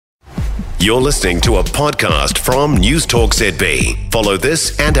You're listening to a podcast from News Talk ZB. Follow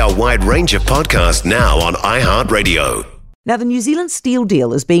this and our wide range of podcasts now on iHeartRadio. Now, the New Zealand steel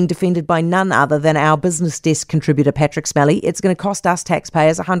deal is being defended by none other than our Business Desk contributor, Pattrick Smellie. It's going to cost us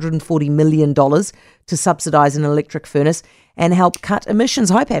taxpayers $140 million to subsidise an electric furnace and help cut emissions.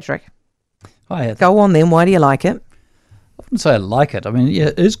 Hi, Pattrick. Hi, Heather. Go on then. Why do you like it? I wouldn't say I like it. I mean, yeah,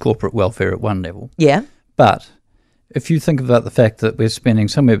 it is corporate welfare at one level. Yeah. But if you think about the fact that we're spending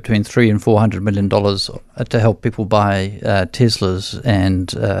somewhere between $300 and $400 million to help people buy Teslas and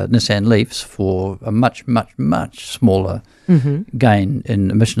Nissan Leafs for a much, much, much smaller gain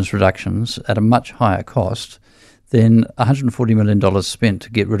in emissions reductions at a much higher cost, then $140 million spent to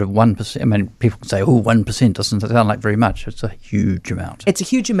get rid of 1%. I mean, people can say, 1% doesn't sound like very much. It's a huge amount. It's a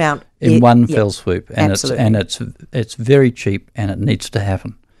huge amount. In one fell swoop. And absolutely. it's very cheap and it needs to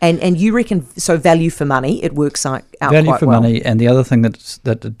happen. And you reckon, so value for money, it works out value quite for well. money, and the other thing that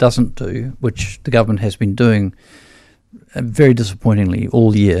it doesn't do, which the government has been doing very disappointingly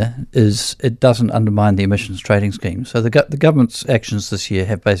all year, is it doesn't undermine the emissions trading scheme. So the government's actions this year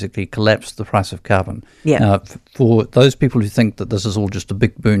have basically collapsed the price of carbon. Yeah. Now, for those people who think that this is all just a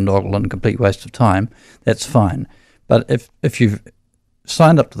big boondoggle and a complete waste of time, that's fine. But if you've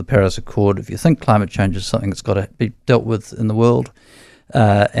signed up to the Paris Accord, if you think climate change is something that's got to be dealt with in the world,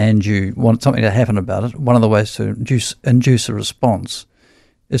 and you want something to happen about it, one of the ways to induce a response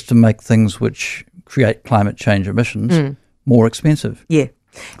is to make things which create climate change emissions more expensive. Yeah.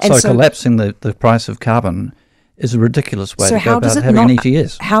 And so collapsing the price of carbon is a ridiculous way to go about having an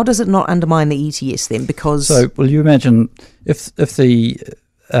ETS. How does it not undermine the ETS then? Because well, you imagine if the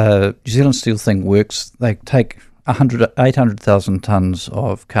New Zealand Steel thing works, they take 800,000 tonnes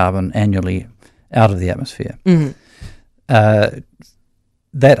of carbon annually out of the atmosphere.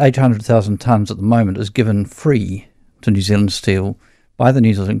 That 800,000 tonnes at the moment is given free to New Zealand Steel by the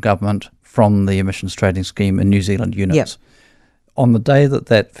New Zealand government from the emissions trading scheme in New Zealand units. Yep. On the day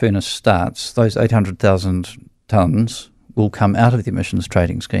that furnace starts, those 800,000 tonnes will come out of the emissions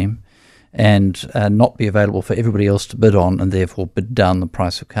trading scheme and not be available for everybody else to bid on, and therefore bid down the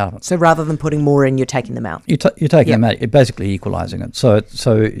price of carbon. So rather than putting more in, you're taking them out. You're taking them out. You're basically equalising it. So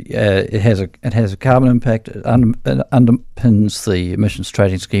it has a carbon impact. It underpins the emissions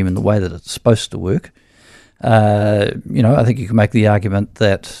trading scheme in the way that it's supposed to work. I think you can make the argument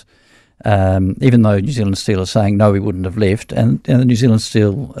that even though New Zealand Steel is saying no, we wouldn't have left, and the New Zealand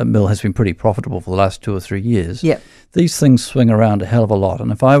Steel mill has been pretty profitable for the last 2 or 3 years. Yeah. These things swing around a hell of a lot, and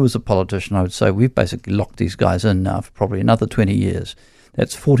if I was a politician, I would say we've basically locked these guys in now for probably another 20 years.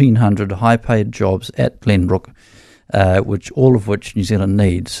 That's 1,400 high-paid jobs at Glenbrook, all of which New Zealand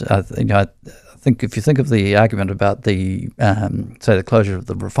needs. I think if you think of the argument about the closure of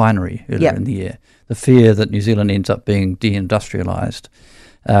the refinery earlier in the year, the fear that New Zealand ends up being deindustrialised,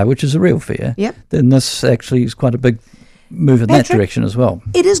 which is a real fear, then this actually is quite a big move in that direction as well.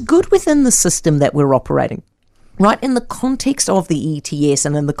 It is good within the system that we're operating. Right, in the context of the ETS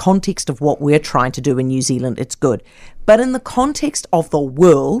and in the context of what we're trying to do in New Zealand, it's good. But in the context of the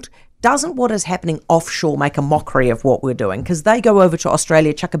world, doesn't what is happening offshore make a mockery of what we're doing? Because they go over to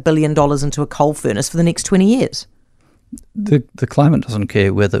Australia, chuck $1 billion into a coal furnace for the next 20 years. The climate doesn't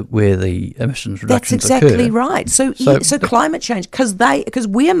care where the emissions reductions occur. That's exactly right. So climate change, because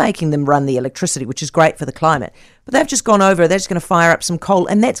we're making them run the electricity, which is great for the climate, but they've just gone over, they're just going to fire up some coal,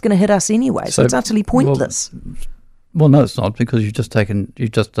 and that's going to hit us anyway. So it's utterly pointless. Well, no, it's not, because you've just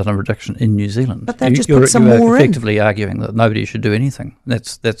done a reduction in New Zealand. But they've just put some more in. You're effectively arguing that nobody should do anything.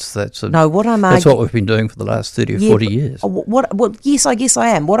 That's what we've been doing for the last 30 or 40 years. Yes, I guess I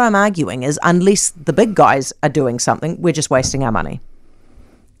am. What I'm arguing is, unless the big guys are doing something, we're just wasting our money.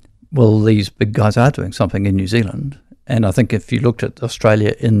 Well, these big guys are doing something in New Zealand, and I think if you looked at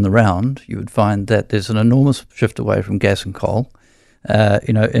Australia in the round, you would find that there's an enormous shift away from gas and coal. I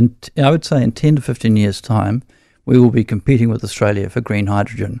would say in 10 to 15 years' time, we will be competing with Australia for green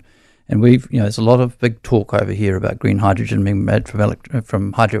hydrogen. And there's a lot of big talk over here about green hydrogen being made from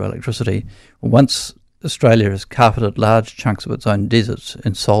hydroelectricity. Once Australia has carpeted large chunks of its own deserts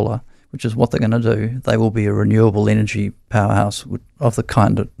in solar, which is what they're going to do, they will be a renewable energy powerhouse of the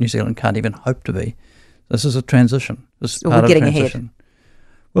kind that New Zealand can't even hope to be. This is a transition. We're getting ahead.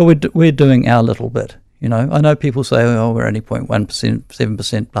 Well, we're doing our little bit. I know people say, we're only 0.1%,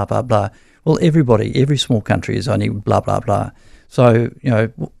 7%, blah, blah, blah. Well, every small country is only blah, blah, blah. So,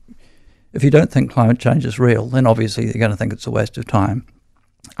 if you don't think climate change is real, then obviously you're going to think it's a waste of time.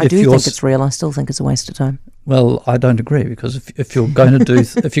 I do think it's real. I still think it's a waste of time. Well, I don't agree, because if you're going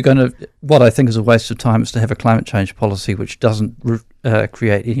to what I think is a waste of time is to have a climate change policy which doesn't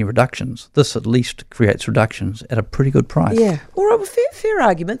create any reductions. This at least creates reductions at a pretty good price. Yeah. All right, well, fair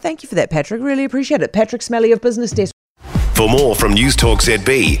argument. Thank you for that, Pattrick. Really appreciate it. Pattrick Smellie of BusinessDesk. For more from News Talk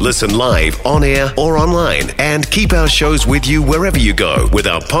ZB, listen live, on air or online, and keep our shows with you wherever you go with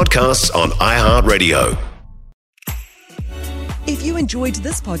our podcasts on iHeartRadio. If you enjoyed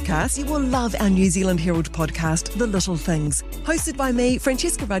this podcast, you will love our New Zealand Herald podcast, The Little Things, hosted by me,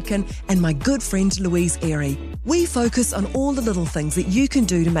 Francesca Rudkin, and my good friend Louise Airy. We focus on all the little things that you can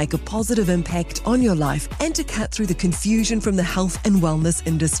do to make a positive impact on your life and to cut through the confusion from the health and wellness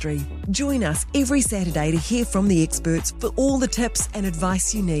industry. Join us every Saturday to hear from the experts for all the tips and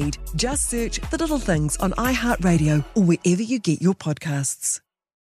advice you need. Just search The Little Things on iHeartRadio or wherever you get your podcasts.